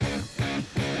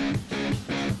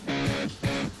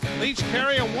Leafs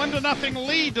carry a 1-0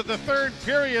 lead to the third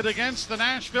period against the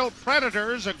Nashville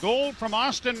Predators. A goal from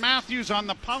Austin Matthews on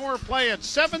the power play at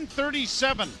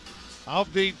 7:37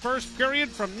 of the first period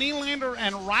from Nylander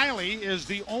and Riley is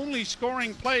the only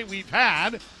scoring play we've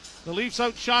had. The Leafs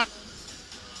outshot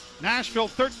Nashville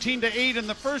 13-8 in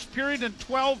the first period and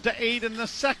 12-8 in the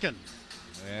second.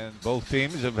 And both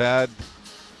teams have had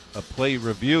a play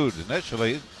reviewed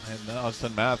initially, and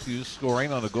Austin Matthews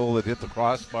scoring on a goal that hit the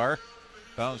crossbar,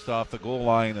 bounced off the goal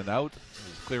line and out. It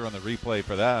was clear on the replay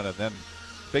for that, and then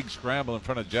big scramble in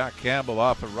front of Jack Campbell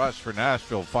off a rush for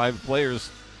Nashville. 5 players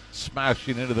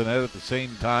smashing into the net at the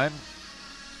same time.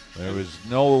 There was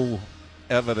no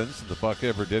evidence that the puck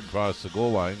ever did cross the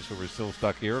goal line, so we're still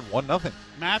stuck here at 1-0.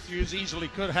 Matthews easily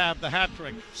could have the hat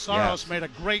trick. Saros made a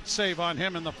great save on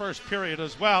him in the first period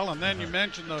as well, and then you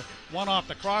mentioned the one off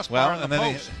the crossbar and the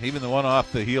post. Even the one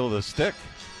off the heel of the stick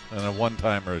and a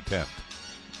one-timer attempt.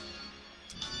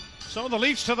 So the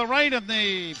Leafs to the right and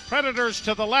the Predators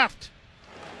to the left.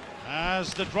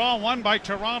 As the draw won by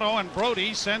Toronto, and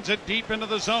Brody sends it deep into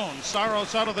the zone.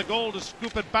 Saros out of the goal to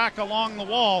scoop it back along the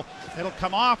wall. It'll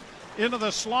come off into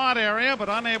the slot area, but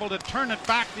unable to turn it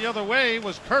back the other way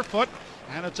was Kerfoot,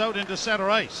 and it's out into center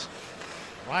ice.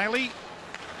 Riley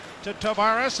to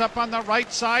Tavares up on the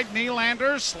right side.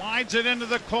 Nylander slides it into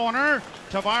the corner.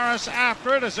 Tavares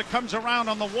after it as it comes around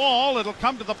on the wall. It'll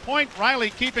come to the point. Riley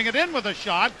keeping it in with a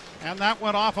shot, and that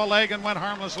went off a leg and went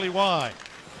harmlessly wide.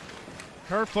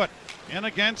 Kerfoot in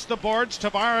against the boards.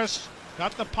 Tavares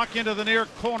got the puck into the near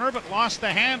corner but lost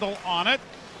the handle on it.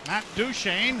 Matt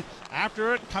Duchene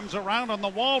after it comes around on the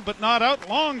wall but not out.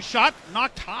 Long shot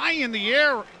knocked high in the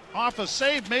air off a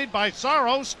save made by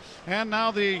Saros, and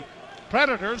now the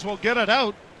Predators will get it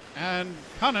out, and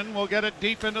Cunnin will get it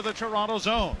deep into the Toronto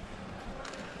zone.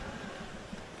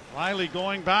 Riley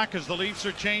going back as the Leafs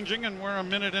are changing, and we're a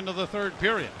minute into the third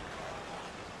period.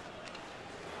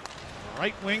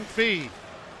 Right wing feed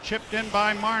chipped in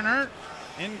by Marner.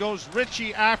 In goes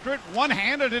Ritchie after it,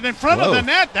 one-handed it in front of the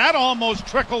net. That almost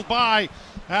trickled by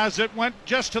as it went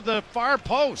just to the far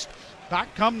post.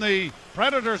 Back come the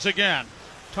Predators again.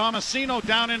 Tomasino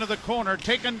down into the corner,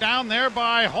 taken down there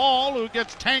by Hall, who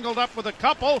gets tangled up with a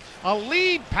couple. A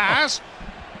lead pass,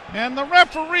 and the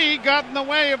referee got in the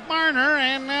way of Marner,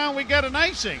 and now we get an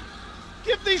icing.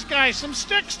 Give these guys some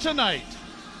sticks tonight.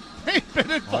 They've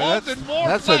been involved in more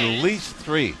plays. That's at least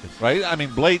 3, right? I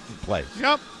mean, blatant plays.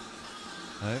 Yep.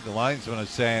 I think the linesman is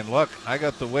saying, look, I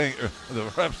got the wing. Or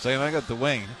the ref saying, I got the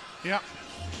wing. Yep.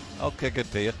 I'll kick it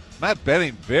to you. Matt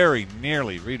Benning very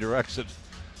nearly redirects it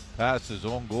past his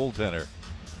own goaltender.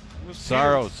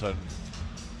 Saros on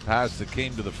pass that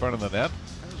came to the front of the net.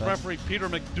 It was referee Peter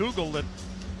McDougall that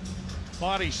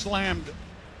body slammed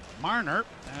Marner,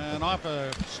 and off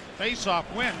a face-off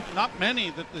win. Not many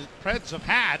that the Preds have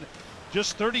had.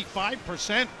 Just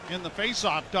 35% in the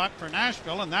face-off dot for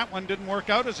Nashville, and that one didn't work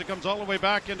out as it comes all the way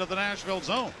back into the Nashville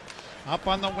zone. Up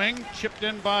on the wing, chipped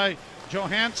in by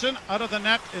Johansson. Out of the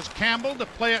net is Campbell to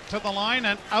play it to the line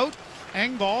and out.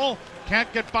 Engvall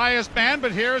can't get by his man,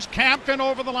 but here's Kampf in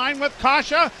over the line with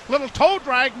Kasha. Little toe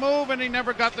drag move, and he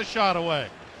never got the shot away.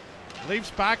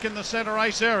 Leafs back in the center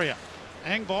ice area.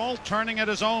 Engvall turning at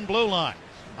his own blue line.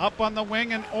 Up on the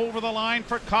wing and over the line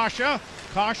for Kasha.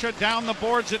 Kasha down the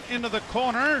boards and into the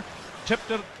corner. Tipped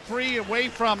it free away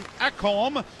from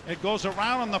Ekholm. It goes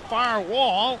around on the far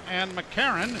wall, and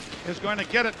McCarron is going to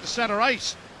get it to center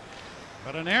ice.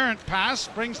 But an errant pass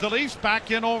brings the Leafs back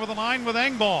in over the line with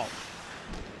Engvall.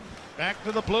 Back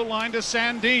to the blue line to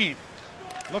Sandin.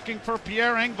 Looking for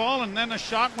Pierre Engvall, and then a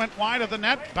shot went wide of the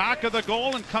net, back of the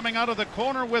goal, and coming out of the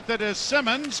corner with it is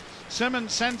Simmons.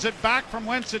 Simmons sends it back from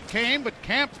whence it came, but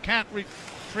Kampf can't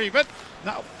retrieve it.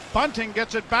 Now Bunting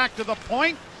gets it back to the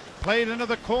point. Played into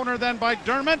the corner then by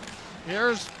Dermott.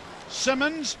 Here's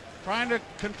Simmons trying to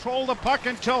control the puck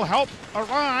until help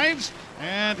arrives,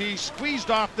 and he squeezed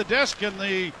off the disc, and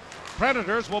the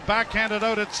Predators will backhand it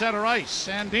out at center ice.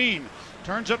 Sandin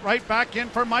turns it right back in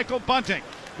for Michael Bunting.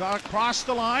 Got across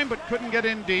the line but couldn't get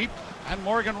in deep, and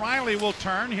Morgan Riley will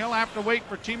turn. He'll have to wait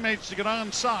for teammates to get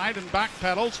onside and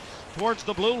backpedals towards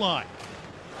the blue line.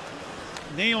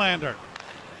 Nylander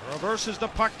reverses the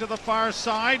puck to the far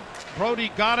side. Brody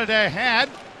got it ahead.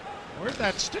 Where'd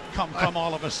that stick come from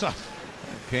all of a sudden?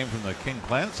 It came from the King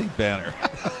Clancy banner.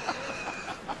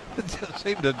 It just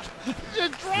seemed to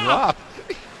drop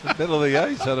in the middle of the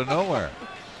ice out of nowhere.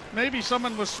 Maybe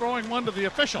someone was throwing one to the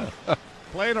official.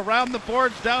 Played around the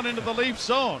boards down into the Leaf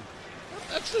zone.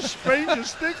 That's the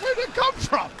strangest thing. Where'd it come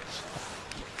from?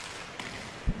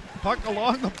 Puck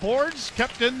along the boards,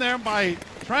 kept in there by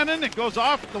Trennan. It goes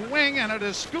off the wing, and it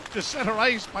is scooped to center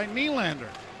ice by Nylander.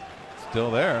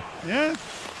 Still there. Yeah.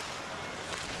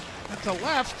 That's a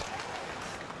left.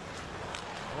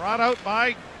 Brought out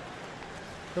by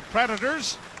the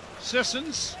Predators.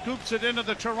 Sissons scoops it into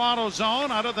the Toronto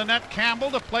zone. Out of the net,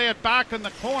 Campbell to play it back in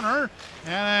the corner.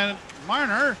 And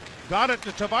Marner got it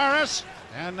to Tavares.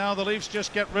 And now the Leafs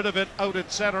just get rid of it out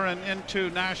at center and into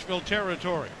Nashville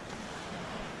territory.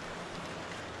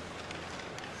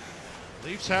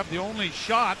 Leafs have the only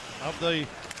shot of the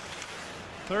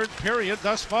third period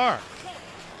thus far.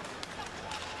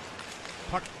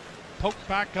 Puck poked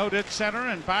back out at center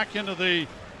and back into the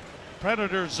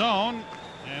Predator zone.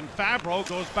 And Fabro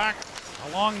goes back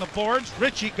along the boards.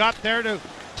 Ritchie got there to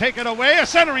take it away. A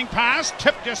centering pass,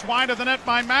 tipped just wide of the net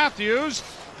by Matthews.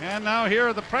 And now here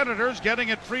are the Predators getting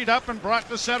it freed up and brought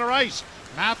to center ice.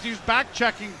 Matthews back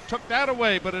checking, took that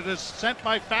away, but it is sent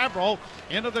by Fabro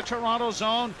into the Toronto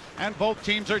zone, and both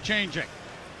teams are changing.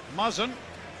 Muzzin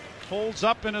holds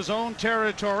up in his own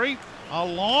territory. A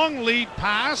long lead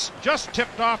pass, just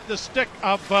tipped off the stick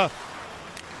of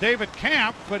David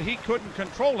Kampf, but he couldn't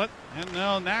control it. And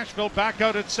now Nashville back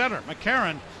out at center.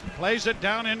 McCarron plays it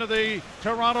down into the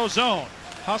Toronto zone.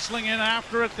 Hustling in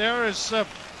after it there is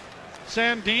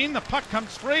Sandin. The puck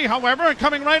comes free, however, and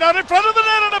coming right out in front of the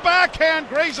net on a backhand,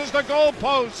 grazes the goal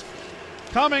post.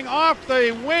 Coming off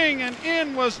the wing and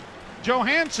in was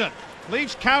Johansson.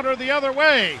 Leafs counter the other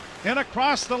way. In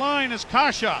across the line is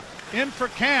Kasha. In for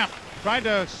Kampf. Tried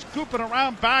to scoop it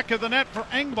around back of the net for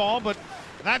Engvall, but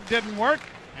that didn't work.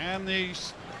 And the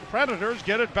Predators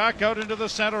get it back out into the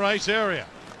center ice area.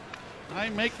 I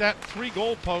make that 3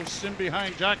 goal posts in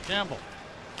behind Jack Campbell.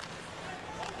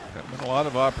 There have been a lot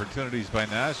of opportunities by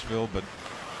Nashville, but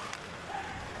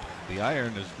the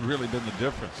iron has really been the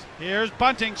difference. Here's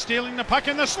Bunting stealing the puck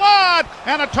in the slot,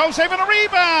 and a toe save and a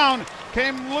rebound.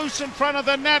 Came loose in front of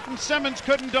the net, and Simmons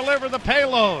couldn't deliver the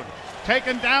payload.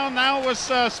 Taken down now was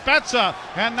Spezza,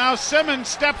 and now Simmons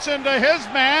steps into his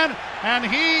man, and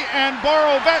he and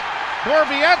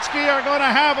Borowiecki are going to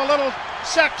have a little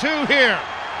set to here.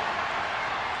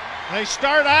 They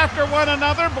start after one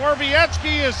another.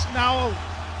 Borowiecki is now...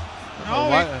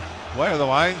 Why are the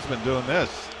linesmen doing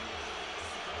this?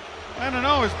 I don't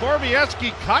know. Is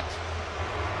Borowiecki cut?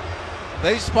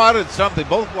 They spotted something.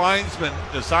 Both linesmen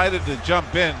decided to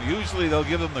jump in. Usually they'll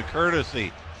give them the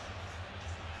courtesy.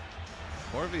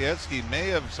 Borowiecki may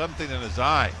have something in his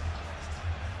eye.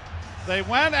 They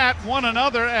went at one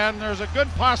another, and there's a good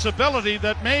possibility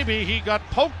that maybe he got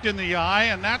poked in the eye,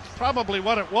 and that's probably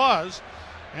what it was.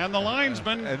 And the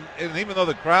linesman... And even though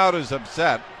the crowd is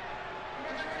upset...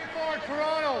 Number 34,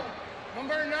 Toronto.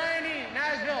 Number 90,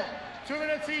 Nashville. 2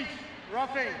 minutes each.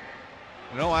 Roughing.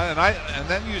 You know, and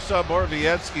then you saw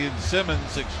Borowiecki and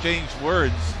Simmons exchange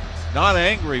words, not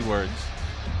angry words,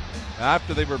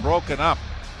 after they were broken up.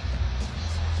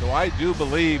 So I do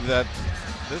believe that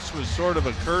this was sort of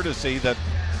a courtesy that,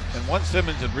 and once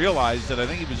Simmons had realized it, I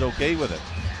think he was okay with it.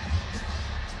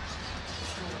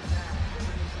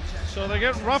 So they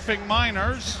get roughing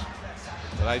minors.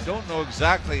 But I don't know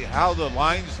exactly how the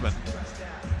linesman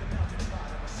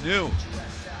knew.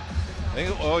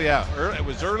 It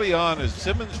was early on as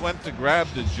Simmons went to grab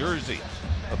the jersey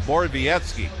of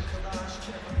Borowiecki.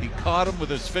 He caught him with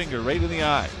his finger right in the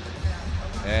eye.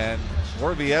 And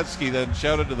Borowiecki then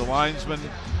shouted to the linesman.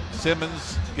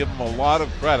 Simmons, give him a lot of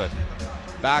credit.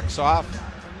 Backs off,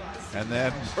 and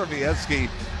then Borowiecki,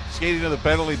 skating to the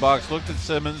penalty box, looked at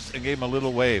Simmons and gave him a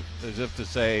little wave, as if to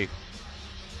say,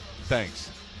 thanks.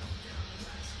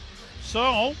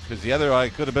 So, because the other eye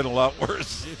could have been a lot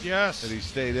worse. Yes. Had he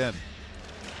stayed in.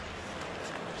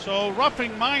 So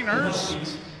roughing minors,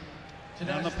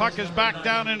 and the puck is back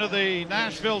down into the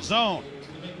Nashville zone.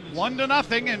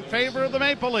 1-0 in favor of the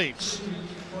Maple Leafs.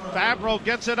 Fabro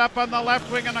gets it up on the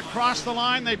left wing and across the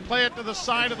line. They play it to the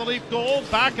side of the Leaf goal.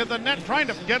 Back of the net, trying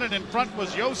to get it in front was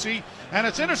Josi, and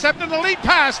it's intercepted in the lead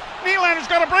pass. Nylander's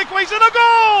got a breakaways and a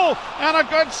goal! And a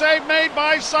good save made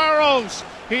by Saros.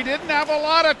 He didn't have a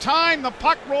lot of time. The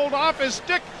puck rolled off his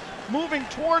stick, moving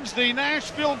towards the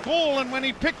Nashville goal, and when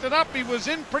he picked it up, he was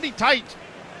in pretty tight.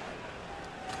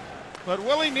 But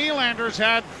Willie Nylander's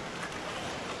had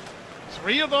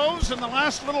 3 of those in the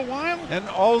last little while. And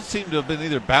all seem to have been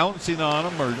either bouncing on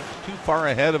him or too far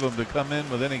ahead of him to come in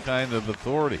with any kind of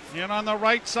authority. In on the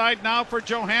right side now for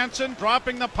Johansson,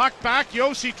 dropping the puck back.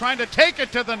 Josi trying to take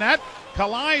it to the net,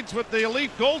 collides with the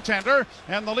Leaf goaltender,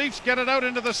 and the Leafs get it out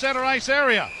into the center ice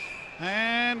area.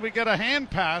 And we get a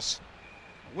hand pass,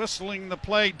 whistling the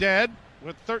play dead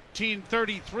with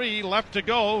 13:33 left to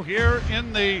go here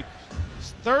in the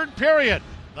third period.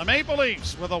 The Maple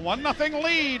Leafs with a 1-0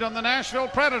 lead on the Nashville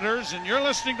Predators, and you're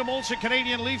listening to Molson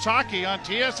Canadian Leafs Hockey on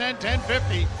TSN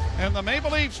 1050 and the Maple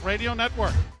Leafs Radio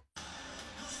Network.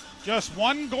 Just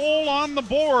one goal on the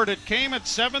board. It came at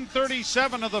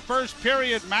 7:37 of the first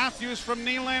period. Matthews from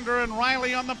Nylander and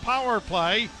Riley on the power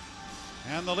play.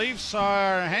 And the Leafs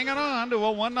are hanging on to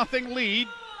a 1-0 lead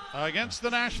against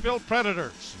the Nashville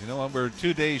Predators. You know what we're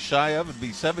 2 days shy of? It'd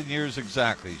be 7 years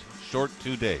exactly. Short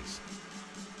 2 days.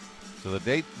 So the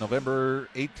date, November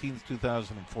 18th,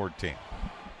 2014. It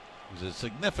was a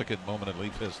significant moment in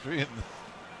Leaf history, and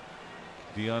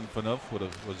Dion Phaneuf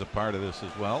was a part of this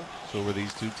as well. So were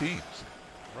these two teams.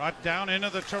 Brought down into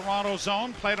the Toronto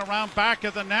zone, played around back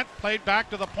of the net, played back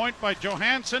to the point by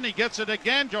Johansson. He gets it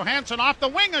again. Johansson off the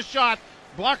wing, a shot.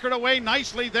 Blockered away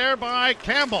nicely there by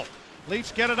Campbell.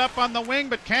 Leafs get it up on the wing,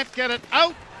 but can't get it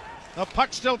out. The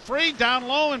puck still free, down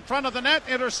low in front of the net.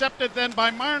 Intercepted then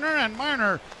by Marner, and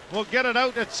Marner will get it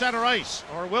out at center ice.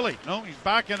 Or will he? No, he's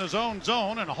back in his own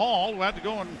zone, and Hall, who had to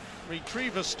go and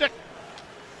retrieve a stick,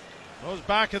 goes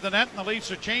back of the net, and the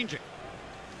Leafs are changing.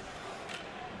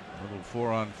 A little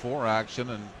 4-on-4 action,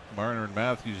 and Marner and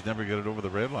Matthews never get it over the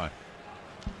red line.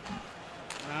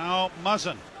 Now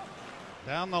Muzzin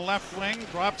down the left wing,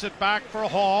 drops it back for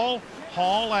Hall.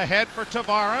 Hall ahead for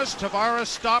Tavares. Tavares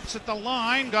stops at the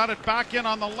line, got it back in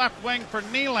on the left wing for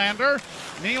Nylander.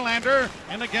 Nylander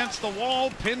in against the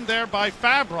wall, pinned there by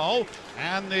Fabro,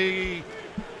 and the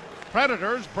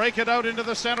Predators break it out into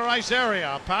the center ice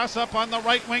area. Pass up on the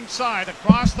right wing side.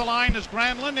 Across the line is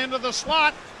Granlund into the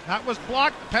slot. That was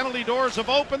blocked. The penalty doors have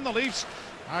opened. The Leafs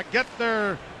get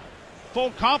their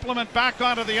full complement back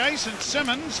onto the ice, and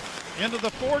Simmons into the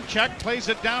forecheck, plays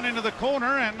it down into the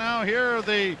corner, and now here are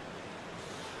the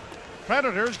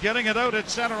Predators getting it out at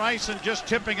center ice and just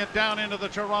tipping it down into the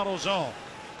Toronto zone.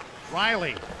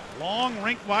 Riley, long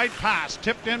rink-wide pass,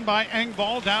 tipped in by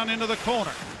Engvall down into the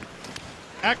corner.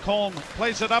 Ekholm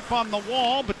plays it up on the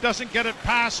wall, but doesn't get it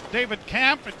past David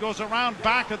Kampf. It goes around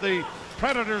back of the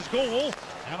Predators' goal,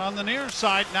 and on the near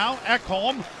side now,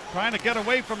 Ekholm trying to get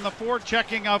away from the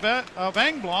forechecking of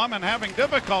Engblom and having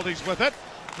difficulties with it.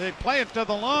 They play it to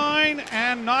the line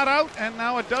and not out, and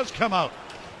now it does come out.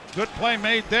 Good play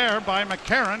made there by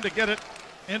McCarron to get it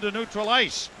into neutral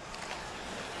ice.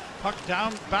 Puck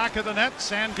down back of the net.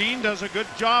 Sandin does a good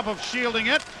job of shielding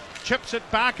it. Chips it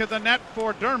back of the net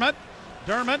for Dermott.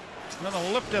 Dermott going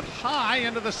to lift it high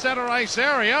into the center ice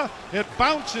area. It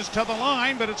bounces to the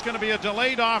line, but it's going to be a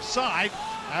delayed offside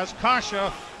as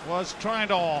Kasha was trying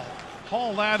to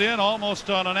haul that in almost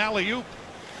on an alley-oop.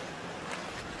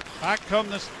 Back come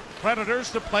the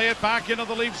Predators to play it back into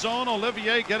the Leaf zone.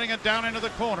 Olivier getting it down into the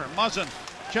corner. Muzzin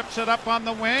chips it up on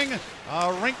the wing.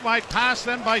 A rink-wide pass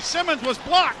then by Simmons was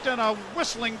blocked, and a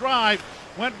whistling drive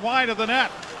went wide of the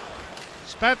net.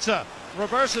 Spezza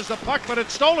reverses the puck, but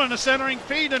it's stolen. A centering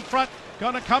feed in front.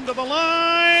 Going to come to the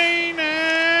line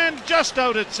and just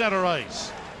out at center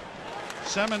ice.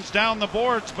 Simmons down the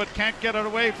boards, but can't get it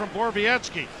away from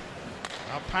Borowiecki.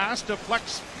 A pass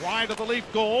deflects wide of the Leaf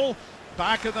goal.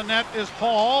 Back of the net is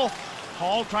Hall.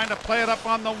 Hall trying to play it up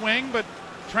on the wing, but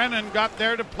Trennan got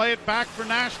there to play it back for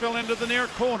Nashville into the near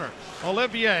corner.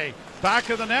 Olivier, back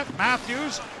of the net.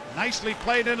 Matthews, nicely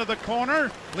played into the corner.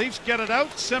 Leafs get it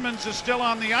out. Simmons is still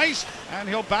on the ice, and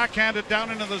he'll backhand it down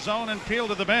into the zone and peel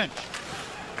to the bench.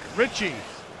 Ritchie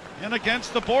in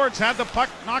against the boards, had the puck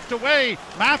knocked away.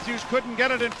 Matthews couldn't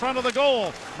get it in front of the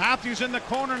goal. Matthews in the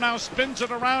corner now, spins it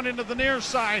around into the near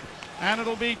side, and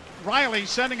it'll be Riley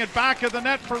sending it back of the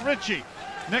net for Ritchie.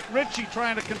 Nick Ritchie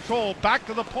trying to control, back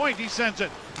to the point, he sends it.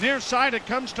 Near side it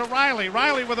comes to Riley.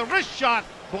 Riley with a wrist shot,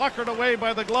 blockered away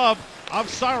by the glove of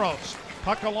Saros.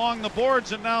 Puck along the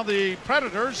boards, and now the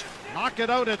Predators knock it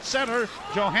out at center.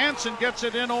 Johansson gets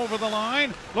it in over the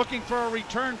line, looking for a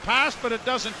return pass, but it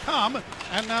doesn't come.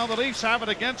 And now the Leafs have it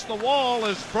against the wall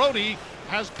as Brody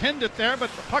has pinned it there,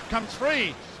 but the puck comes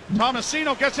free.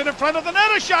 Tomasino gets it in front of the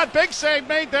net, a shot, big save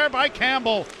made there by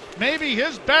Campbell. Maybe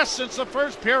his best since the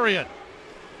first period.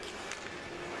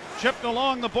 Chipped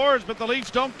along the boards, but the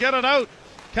Leafs don't get it out.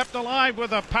 Kept alive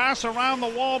with a pass around the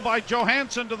wall by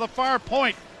Johansson to the far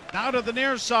point. Now to the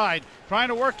near side, trying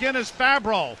to work in is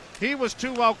Fabro. He was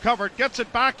too well covered. Gets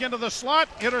it back into the slot,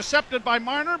 intercepted by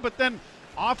Marner, but then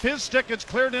off his stick it's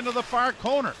cleared into the far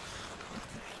corner.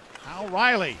 Now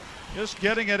Riley just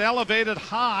getting it elevated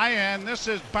high, and this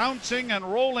is bouncing and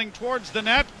rolling towards the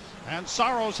net, and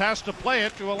Saros has to play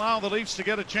it to allow the Leafs to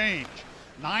get a change.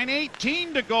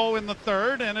 9:18 to go in the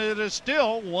third, and it is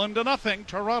still 1-0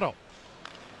 Toronto.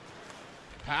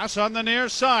 Pass on the near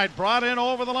side, brought in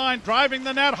over the line, driving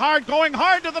the net hard, going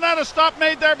hard to the net. A stop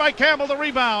made there by Campbell. The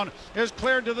rebound is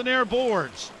cleared to the near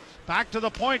boards. Back to the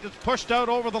point, it's pushed out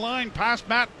over the line past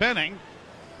Matt Benning.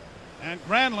 And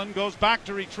Granlund goes back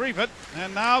to retrieve it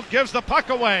and now gives the puck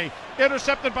away.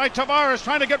 Intercepted by Tavares,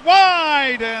 trying to get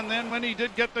wide. And then when he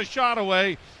did get the shot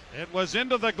away, it was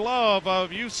into the glove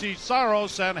of UC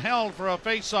Saros and held for a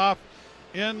face-off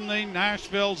in the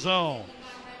Nashville zone.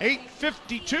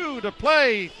 8:52 to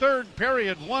play, third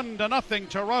period, 1-0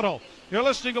 Toronto. You're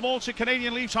listening to Molson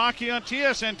Canadian Leafs hockey on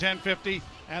TSN 1050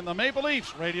 and the Maple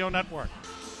Leafs Radio Network.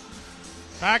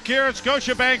 Back here at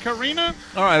Scotiabank Arena.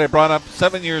 All right, I brought up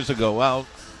 7 years ago, well,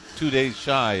 2 days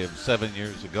shy of 7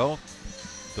 years ago,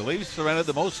 the Leafs surrendered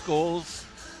the most goals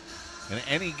in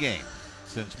any game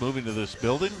since moving to this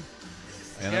building.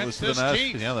 And it was to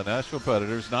the Nashville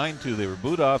Predators, 9-2. They were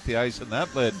booed off the ice, and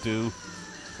that led to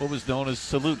what was known as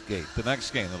Salute Gate. The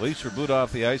next game, the Leafs were booed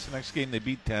off the ice. The next game, they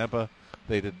beat Tampa.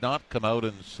 They did not come out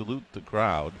and salute the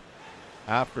crowd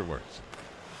afterwards.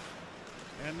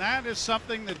 And that is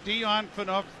something that Dion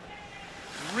Phaneuf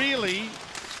really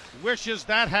wishes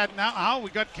that had now.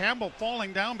 We got Campbell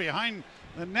falling down behind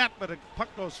the net, but a puck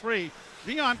goes free.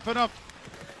 Dion Phaneuf,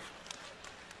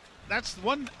 that's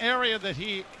one area that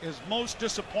he is most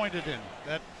disappointed in,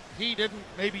 that he didn't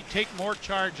maybe take more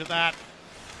charge of that.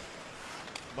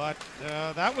 But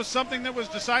that was something that was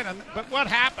decided. But what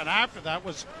happened after that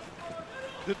was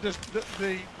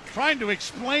the trying to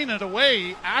explain it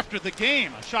away after the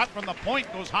game. A shot from the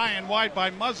point goes high and wide by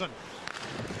Muzzin.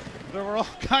 There were all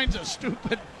kinds of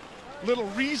stupid little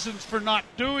reasons for not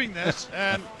doing this,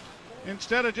 and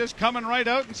instead of just coming right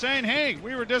out and saying, hey,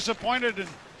 we were disappointed in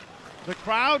the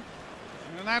crowd,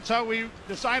 and that's how we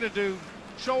decided to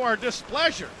show our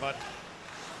displeasure. But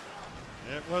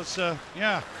it was,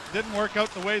 didn't work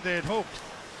out the way they had hoped.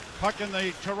 Puck in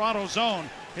the Toronto zone.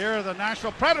 Here are the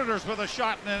Nashville Predators with a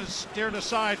shot, and is steered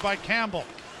aside by Campbell.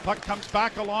 Puck comes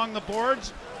back along the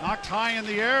boards, knocked high in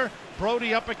the air.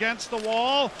 Brody up against the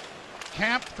wall.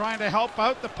 Camp trying to help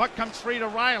out. The puck comes free to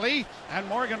Riley, and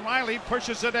Morgan Riley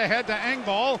pushes it ahead to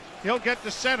Engvall. He'll get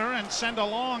to center and send a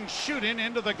long shooting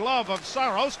into the glove of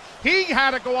Saros. He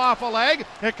had to go off a leg.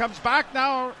 It comes back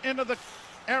now into the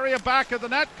area back of the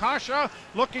net. Kasha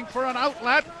looking for an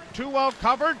outlet. Too well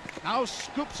covered. Now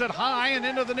scoops it high and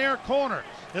into the near corner.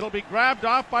 It'll be grabbed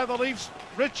off by the Leafs.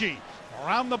 Ritchie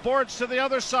around the boards to the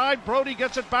other side. Brody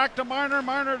gets it back to Marner.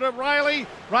 Marner to Riley.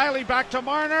 Riley back to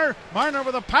Marner. Marner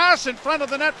with a pass in front of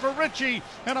the net for Ritchie,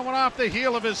 and it went off the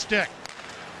heel of his stick.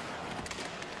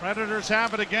 Predators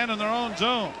have it again in their own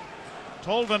zone.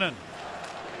 Tolvanen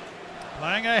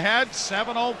playing ahead.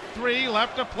 7:03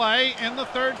 left to play in the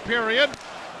third period.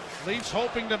 Leafs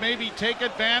hoping to maybe take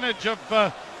advantage of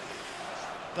the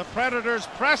Predators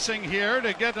pressing here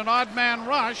to get an odd man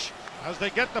rush as they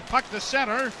get the puck to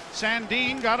center.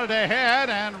 Sandin got it ahead,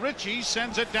 and Ritchie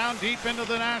sends it down deep into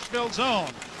the Nashville zone.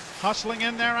 Hustling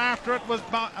in there after it was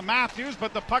Matthews,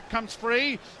 but the puck comes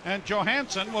free, and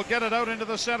Johansson will get it out into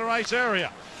the center ice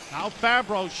area. Now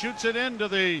Fabro shoots it into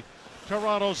the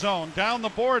Toronto zone. Down the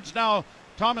boards now,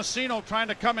 Tomasino trying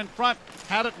to come in front.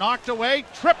 Had it knocked away.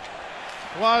 Tripped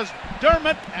was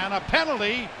Dermott, and a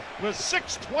penalty with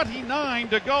 6:29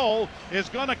 to go is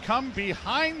going to come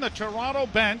behind the Toronto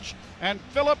bench, and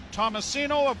Philip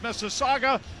Tomasino of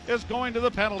Mississauga is going to the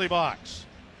penalty box.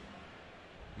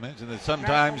 Mention that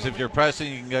sometimes if you're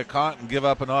pressing, you can get caught and give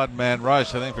up an odd man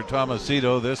rush. I think for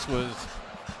Tomasino, this was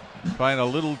trying a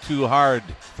little too hard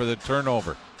for the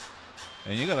turnover.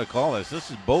 And you got to call this.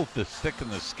 This is both the stick and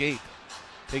the skate.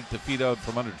 Take the feet out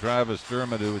from under Travis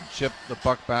Dermott, who would chip the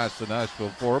puck past the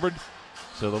Nashville forward.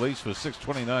 So the Leafs with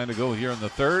 6:29 to go here in the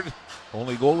third.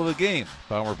 Only goal of the game,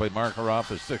 powered by Markarov,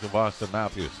 the stick of Austin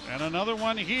Matthews. And another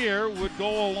one here would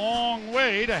go a long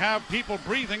way to have people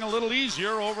breathing a little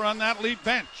easier over on that Leaf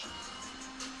bench.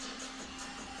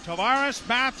 Tavares,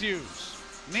 Matthews,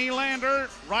 Nylander,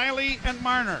 Riley, and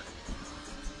Marner.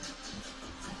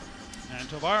 And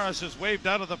Tavares is waved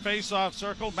out of the face-off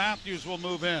circle. Matthews will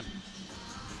move in.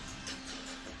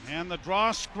 And the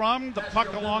draw scrum, the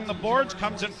puck along the boards,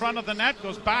 comes in front of the net,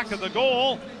 goes back of the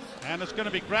goal, and it's going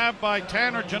to be grabbed by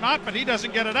Tanner Janot, but he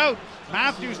doesn't get it out.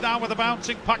 Matthews now with a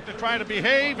bouncing puck to try to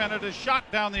behave, and it is shot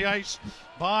down the ice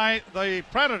by the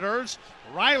Predators.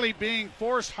 Riley being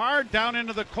forced hard down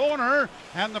into the corner,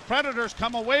 and the Predators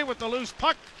come away with the loose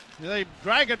puck. They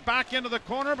drag it back into the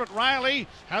corner, but Riley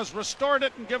has restored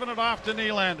it and given it off to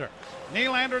Nylander.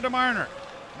 Nylander to Marner.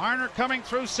 Marner coming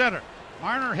through center.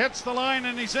 Marner hits the line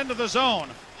and he's into the zone.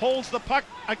 Holds the puck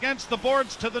against the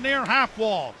boards to the near half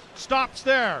wall. Stops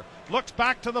there. Looks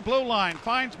back to the blue line.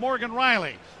 Finds Morgan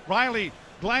Riley. Riley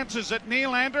glances at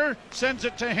Nylander, sends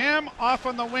it to him, off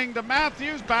on the wing to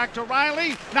Matthews, back to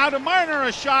Riley, now to Marner,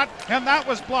 a shot, and that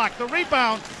was blocked. The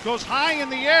rebound goes high in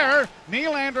the air.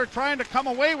 Nylander trying to come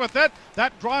away with it.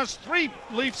 That draws 3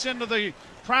 Leafs into the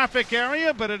traffic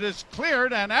area, but it is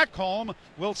cleared, and Ekholm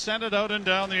will send it out and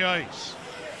down the ice.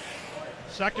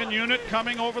 Second unit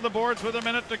coming over the boards with a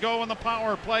minute to go in the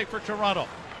power play for Toronto.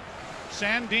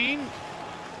 Sandin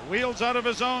wheels out of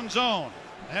his own zone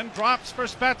and drops for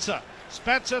Spezza.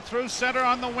 Spezza through center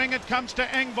on the wing. It comes to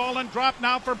Engvall and drop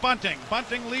now for Bunting.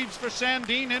 Bunting leaves for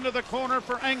Sandin into the corner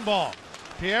for Engvall.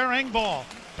 Pierre Engvall.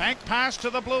 Bank pass to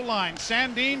the blue line.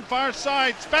 Sandin far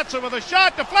side. Spezza with a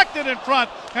shot deflected in front,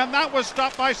 and that was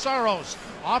stopped by Saros.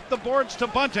 Off the boards to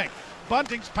Bunting.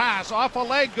 Bunting's pass off a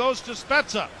leg goes to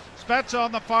Spezza. Spezza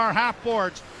on the far half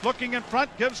boards. Looking in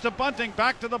front, gives to Bunting.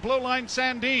 Back to the blue line,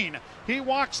 Sandin. He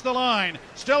walks the line.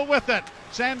 Still with it.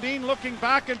 Sandin looking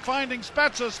back and finding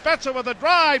Spezza. Spezza with a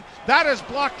drive. That is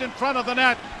blocked in front of the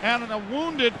net. And a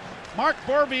wounded Mark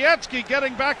Borowiecki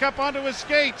getting back up onto his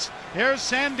skates. Here's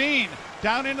Sandin.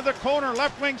 Down into the corner,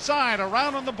 left wing side.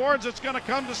 Around on the boards, it's going to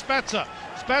come to Spezza.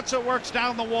 Spezza works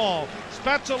down the wall.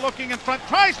 Spezza looking in front,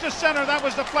 tries to center. That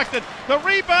was deflected. The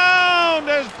rebound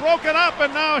is broken up,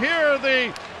 and now here are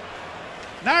the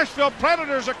Nashville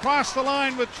Predators across the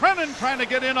line with Trennan trying to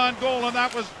get in on goal, and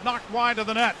that was knocked wide of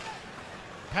the net.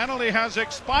 Penalty has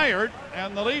expired,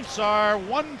 and the Leafs are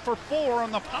 1 for 4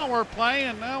 on the power play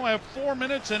and now have 4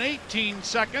 minutes and 18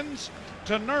 seconds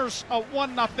to nurse a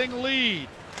 1-0 lead.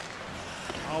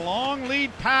 A long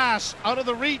lead pass out of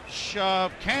the reach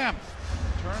of Kampf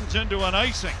turns into an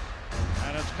icing,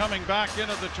 and it's coming back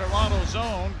into the Toronto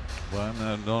zone. Well,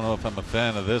 I don't know if I'm a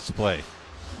fan of this play.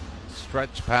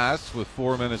 Stretch pass with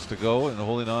 4 minutes to go and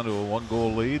holding on to a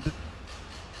 1-goal lead.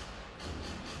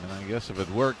 And I guess if it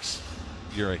works,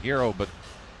 you're a hero, but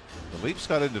the Leafs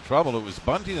got into trouble. It was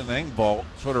Bunting and Engvall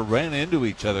sort of ran into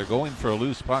each other going for a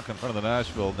loose puck in front of the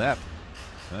Nashville net.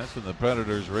 And that's when the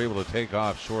Predators were able to take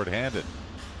off shorthanded.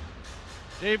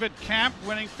 David Kampf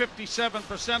winning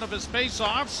 57% of his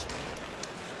faceoffs.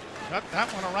 Got that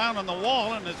one around on the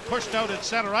wall and is pushed out at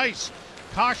center ice.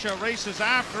 Kasha races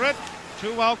after it.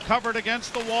 Too well covered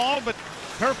against the wall, but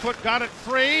Kerfoot got it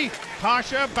free.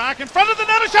 Kasha back in front of the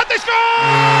net. A shot, they score!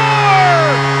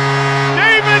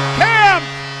 David Kampf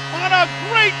on a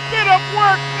great bit of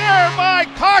work there by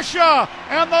Kasha,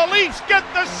 and the Leafs get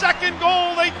the second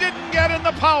goal they didn't get in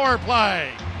the power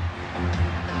play.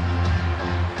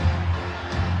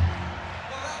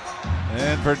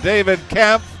 And for David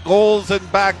Kampf, goals in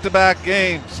back-to-back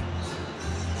games.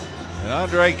 And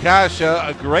Andre Kasha,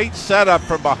 a great setup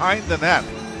from behind the net.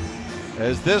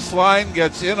 As this line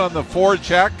gets in on the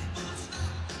forecheck.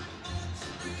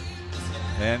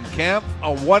 And Kampf,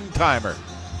 a one-timer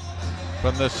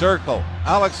from the circle.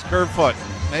 Alex Kerfoot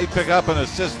may pick up an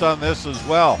assist on this as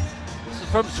well. This is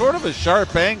from sort of a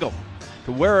sharp angle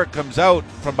to where it comes out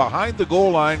from behind the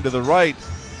goal line to the right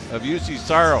of UC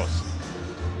Saros.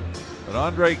 But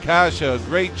Andre Kasha, a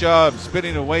great job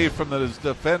spinning away from the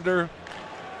defender.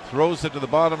 Throws it to the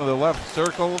bottom of the left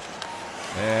circle.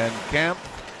 And Kampf,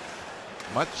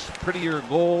 much prettier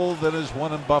goal than his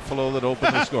one in Buffalo that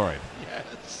opened the scoring.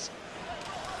 Yes.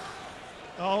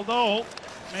 Although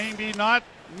maybe not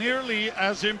nearly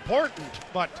as important,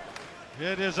 but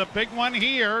it is a big one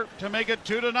here to make it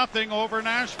 2-0 over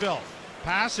Nashville.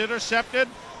 Pass intercepted,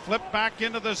 flipped back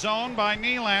into the zone by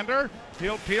Nylander.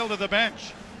 He'll peel to the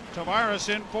bench. Tavares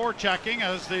in forechecking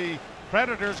as the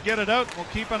Predators get it out. We'll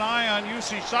keep an eye on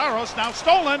UC Saros. Now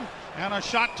stolen, and a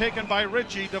shot taken by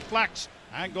Ritchie deflects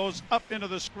and goes up into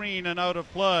the screen and out of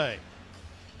play.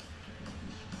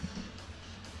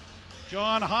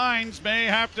 John Hines may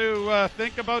have to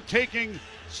think about taking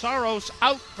Saros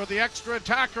out for the extra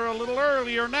attacker a little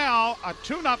earlier now. A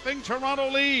 2-0 Toronto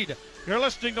lead. You're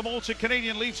listening to Molson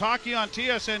Canadian Leafs Hockey on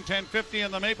TSN 1050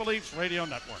 and the Maple Leafs Radio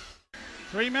Network.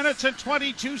 3 minutes and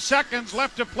 22 seconds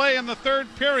left to play in the third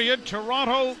period.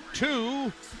 Toronto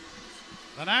 2,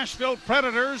 the Nashville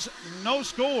Predators no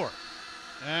score.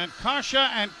 And Kasha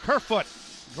and Kerfoot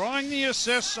drawing the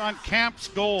assists on Kampf's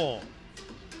goal.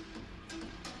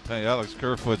 Hey, Alex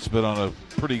Kerfoot's been on a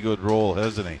pretty good roll,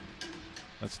 hasn't he?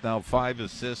 That's now 5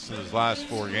 assists in his last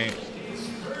 4 games.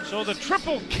 So the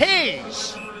triple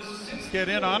Ks get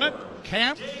in on it.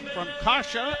 Kampf from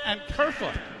Kasha and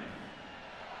Kerfoot.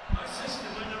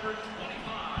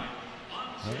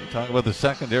 Well, talk about the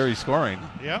secondary scoring.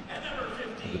 Yep.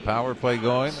 The power play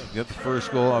going. Get the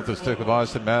first goal off the stick of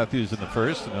Austin Matthews in the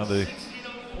first. And now the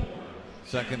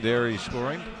secondary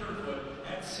scoring.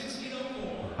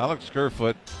 Alex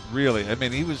Kerfoot, really, I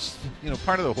mean, he was,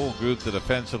 part of the whole group that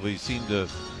offensively seemed to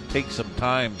take some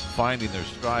time finding their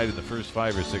stride in the first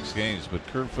 5 or 6 games, but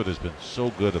Kerfoot has been so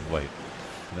good of late.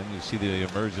 And then you see the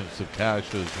emergence of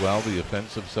Cash as well, the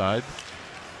offensive side.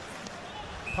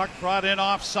 Puck brought in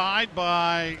offside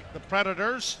by the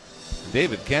Predators.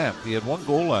 David Camp, he had 1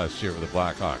 goal last year with the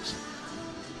Blackhawks.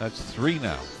 That's 3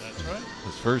 now. That's right.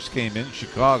 His first came in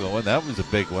Chicago, and that was a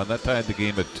big one. That tied the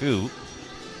game at 2.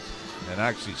 And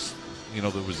actually, you know,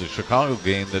 there was a Chicago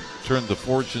game that turned the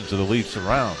fortunes of the Leafs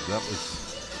around. That was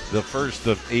the first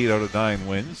of 8 out of 9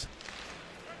 wins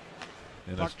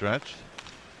in a stretch.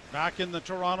 Back in the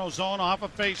Toronto zone off a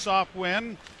face-off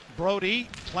win. Brody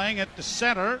playing it to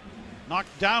center.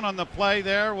 Knocked down on the play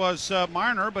there was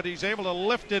Marner, but he's able to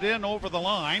lift it in over the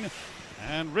line.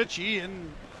 And Ritchie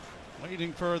in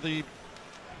waiting for the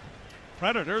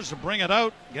Predators to bring it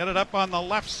out, get it up on the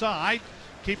left side,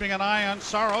 keeping an eye on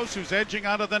Saros, who's edging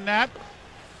out of the net.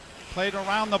 Played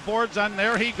around the boards, and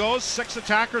there he goes. 6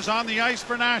 attackers on the ice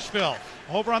for Nashville.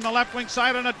 Over on the left wing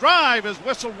side, and a drive is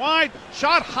whistled wide.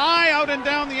 Shot high out and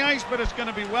down the ice, but it's going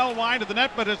to be well wide of the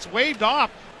net, but it's waved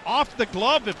off the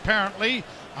glove apparently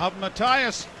of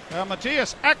Matthias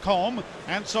Ekholm,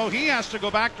 and so he has to go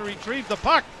back to retrieve the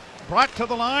puck. Brought to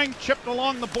the line, chipped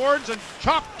along the boards, and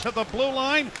chopped to the blue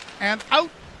line, and out.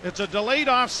 It's a delayed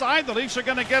offside. The Leafs are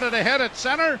going to get it ahead at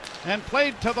center, and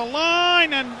played to the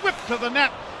line and whipped to the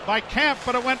net by Camp,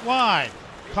 but it went wide.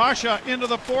 Kasha into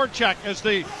the forecheck as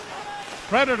the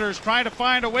Predators try to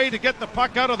find a way to get the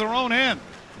puck out of their own end.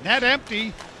 Net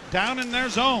empty down in their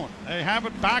zone. They have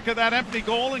it back of that empty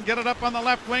goal and get it up on the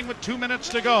left wing with 2 minutes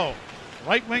to go.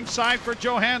 Right wing side for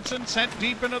Johansson, sent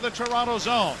deep into the Toronto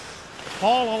zone.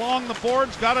 Ball along the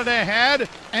boards, got it ahead.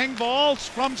 Engvall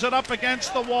scrums it up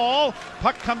against the wall.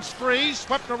 Puck comes free,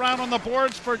 swept around on the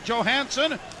boards for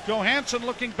Johansson. Johansson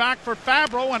looking back for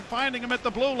Fabro and finding him at the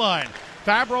blue line.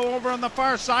 Fabro over on the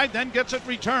far side, then gets it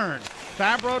returned.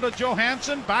 Fabro to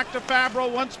Johansson, back to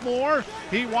Fabro once more.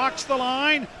 He walks the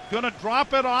line, gonna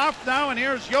drop it off now, and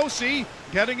here's Josi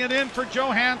getting it in for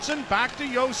Johansson. Back to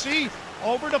Josi,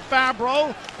 over to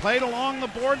Fabro, played along the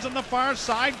boards on the far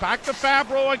side, back to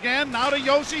Fabro again, now to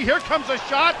Josi. Here comes a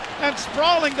shot, and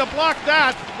sprawling to block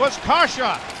that was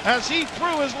Kasha as he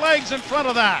threw his legs in front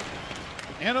of that.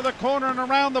 Into the corner and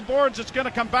around the boards, it's going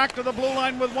to come back to the blue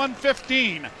line with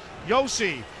 1:15.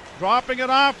 Josi dropping it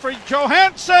off for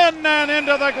Johansson, and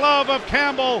into the glove of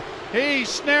Campbell. He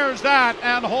snares that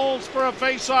and holds for a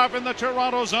face-off in the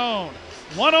Toronto zone.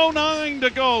 1:09 to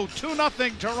go,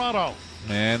 2-0 Toronto.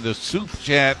 And the soup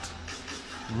chat,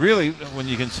 really, when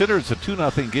you consider it's a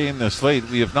 2-0 game this late,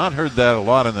 we have not heard that a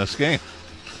lot in this game.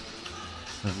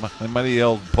 They might have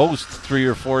yelled post 3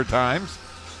 or 4 times.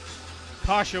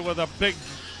 Kasha with a big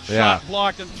shot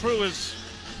blocked and threw his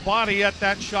body at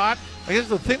that shot. I guess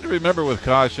the thing to remember with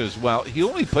Kasha as well, he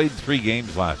only played 3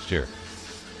 games last year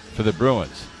for the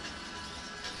Bruins.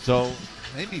 So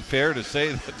maybe fair to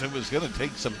say that it was going to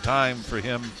take some time for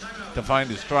him to find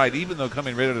his stride, even though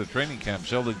coming right out of training camp,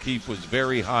 Sheldon Keefe was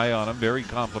very high on him, very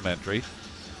complimentary.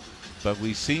 But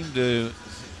we seem to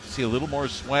see a little more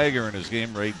swagger in his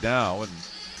game right now. And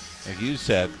like you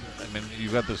said, I mean,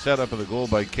 you've got the setup of the goal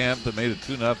by Camp that made it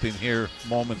 2-0 here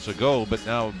moments ago, but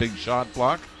now a big shot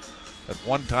block. At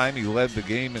one time, he led the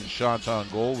game in shots on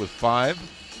goal with 5.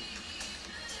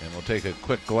 And we'll take a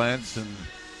quick glance and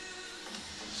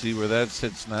see where that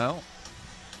sits now.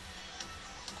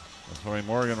 Sorry,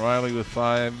 Morgan Riley with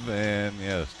 5, and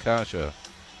yes, Kasha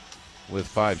with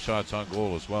 5 shots on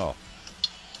goal as well.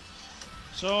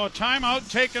 So a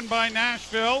timeout taken by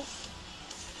Nashville.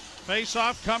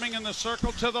 Face-off coming in the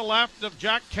circle to the left of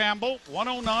Jack Campbell.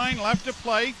 1:09 left to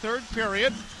play, third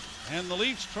period. And the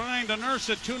Leafs trying to nurse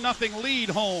a 2-0 lead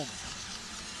home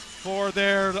for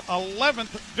their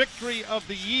 11th victory of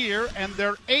the year and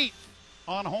their 8th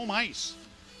on home ice.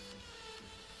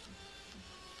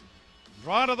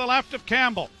 Draw to the left of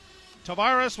Campbell.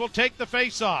 Tavares will take the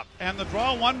face-off, and the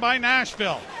draw won by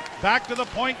Nashville. Back to the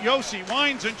point, Josi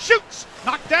winds and shoots.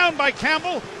 Knocked down by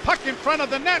Campbell. Puck in front of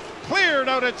the net. Cleared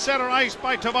out at center ice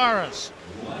by Tavares.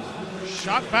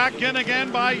 Shot back in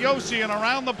again by Josi, and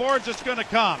around the boards it's going to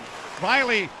come.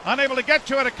 Riley unable to get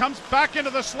to it. It comes back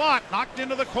into the slot. Knocked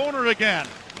into the corner again.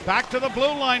 Back to the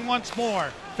blue line once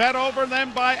more. Fed over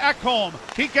then by Ekholm.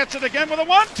 He gets it again with a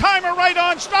one-timer right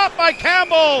on, stop by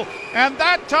Campbell. And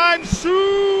that time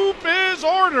soup is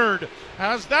ordered,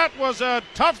 as that was a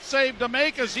tough save to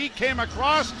make as he came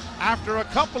across after a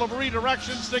couple of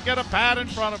redirections to get a pad in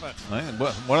front of it.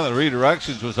 One of the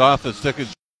redirections was off the stick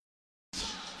of,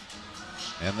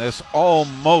 and this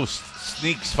almost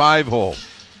sneaks 5-hole.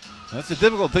 That's a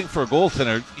difficult thing for a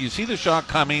goaltender. You see the shot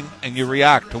coming and you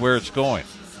react to where it's going.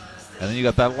 And then you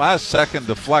got that last second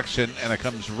deflection, and it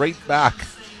comes right back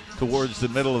towards the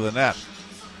middle of the net.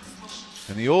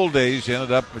 In the old days, you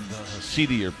ended up in the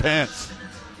seat of your pants.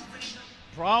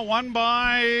 Draw won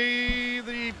by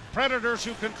the Predators,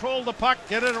 who control the puck,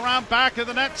 get it around back of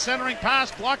the net, centering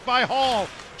pass blocked by Hall.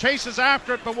 Chases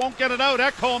after it but won't get it out.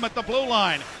 Ekholm at the blue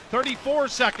line. 34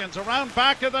 seconds around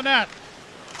back of the net.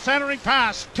 Centering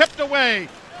pass tipped away.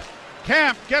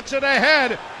 Camp gets it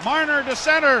ahead. Marner to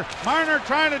center. Marner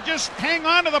trying to just hang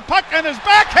on to the puck, and his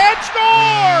backhand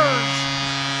scores!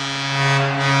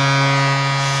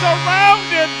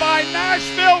 Surrounded by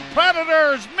Nashville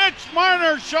Predators, Mitch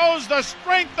Marner shows the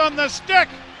strength on the stick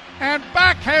and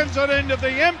backhands it into the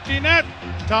empty net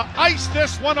to ice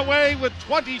this one away with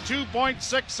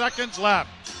 22.6 seconds left.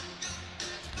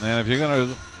 And if you're going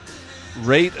to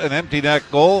rate an empty net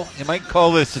goal, you might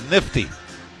call this nifty.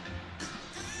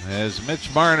 As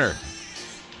Mitch Marner,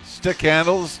 stick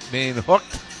handles being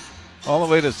hooked all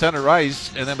the way to center ice,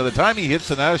 and then by the time he hits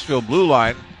the Nashville blue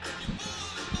line,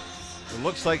 it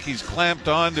looks like he's clamped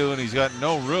onto and he's got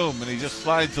no room, and he just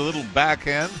slides a little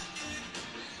backhand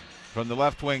from the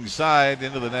left wing side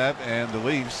into the net, and the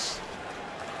Leafs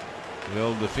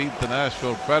will defeat the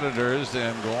Nashville Predators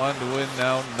and go on to win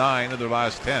now 9 of their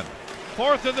last 10.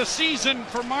 Fourth of the season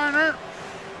for Marner.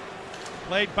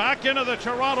 Played back into the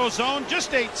Toronto zone,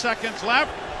 just 8 seconds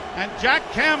left, and Jack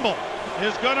Campbell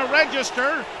is going to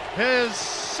register his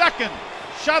second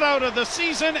shutout of the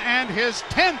season and his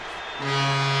 10th,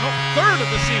 third of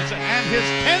the season, and his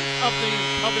 10th of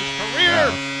his career.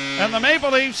 Yeah. And the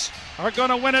Maple Leafs are going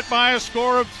to win it by a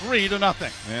score of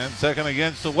 3-0. And second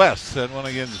against the West, and one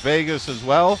against Vegas as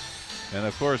well. And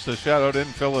of course the shutout in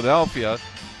Philadelphia.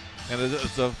 And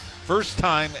it's the first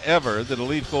time ever that a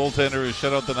Leaf goaltender has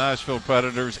shut out the Nashville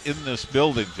Predators in this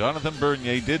building. Jonathan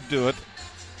Bernier did do it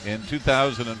in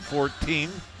 2014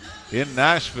 in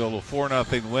Nashville, a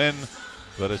 4-0 win.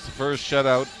 But it's the first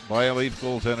shutout by a Leaf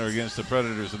goaltender against the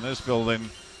Predators in this building.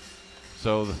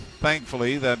 So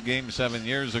thankfully, that game 7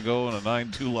 years ago and a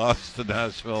 9-2 loss to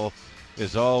Nashville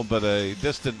is all but a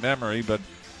distant memory. But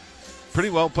pretty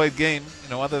well played game,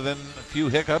 other than a few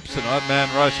hiccups and odd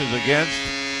man rushes against.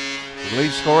 The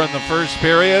Leafs score in the first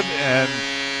period, and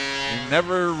you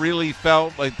never really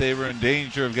felt like they were in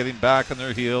danger of getting back on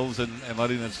their heels and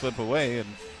letting it slip away. And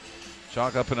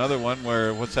chalk up another one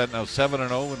where, what's that now,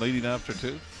 7-0 and leading after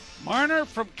 2? Marner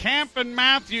from Camp and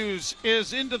Matthews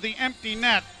is into the empty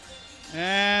net.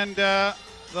 And the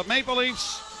Maple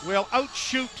Leafs will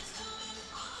outshoot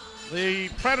the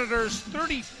Predators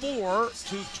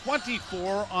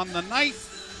 34-24 on the night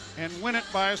and win it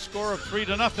by a score of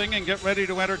 3-0 and get ready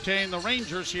to entertain the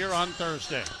Rangers here on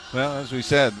Thursday. Well, as we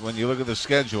said, when you look at the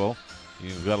schedule,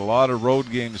 you've got a lot of road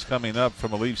games coming up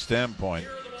from a Leaf standpoint,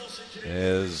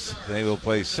 as they will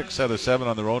play 6 out of 7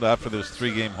 on the road after this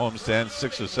 3-game homestand,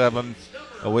 6 of 7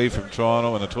 away from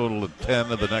Toronto, and a total of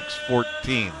 10 of the next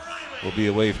 14 will be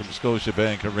away from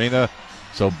Scotiabank Arena.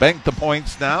 So bank the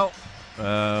points now,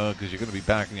 because you're going to be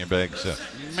back in your bag soon.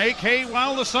 Make hay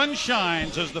while the sun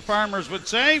shines, as the farmers would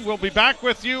say. We'll be back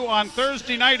with you on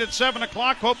Thursday night at 7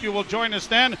 o'clock. Hope you will join us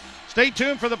then. Stay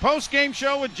tuned for the post-game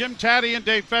show with Jim Taddy and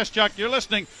Dave Feschuk. You're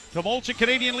listening to Molson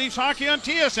Canadian Leafs Hockey on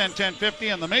TSN 1050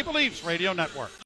 and the Maple Leafs Radio Network.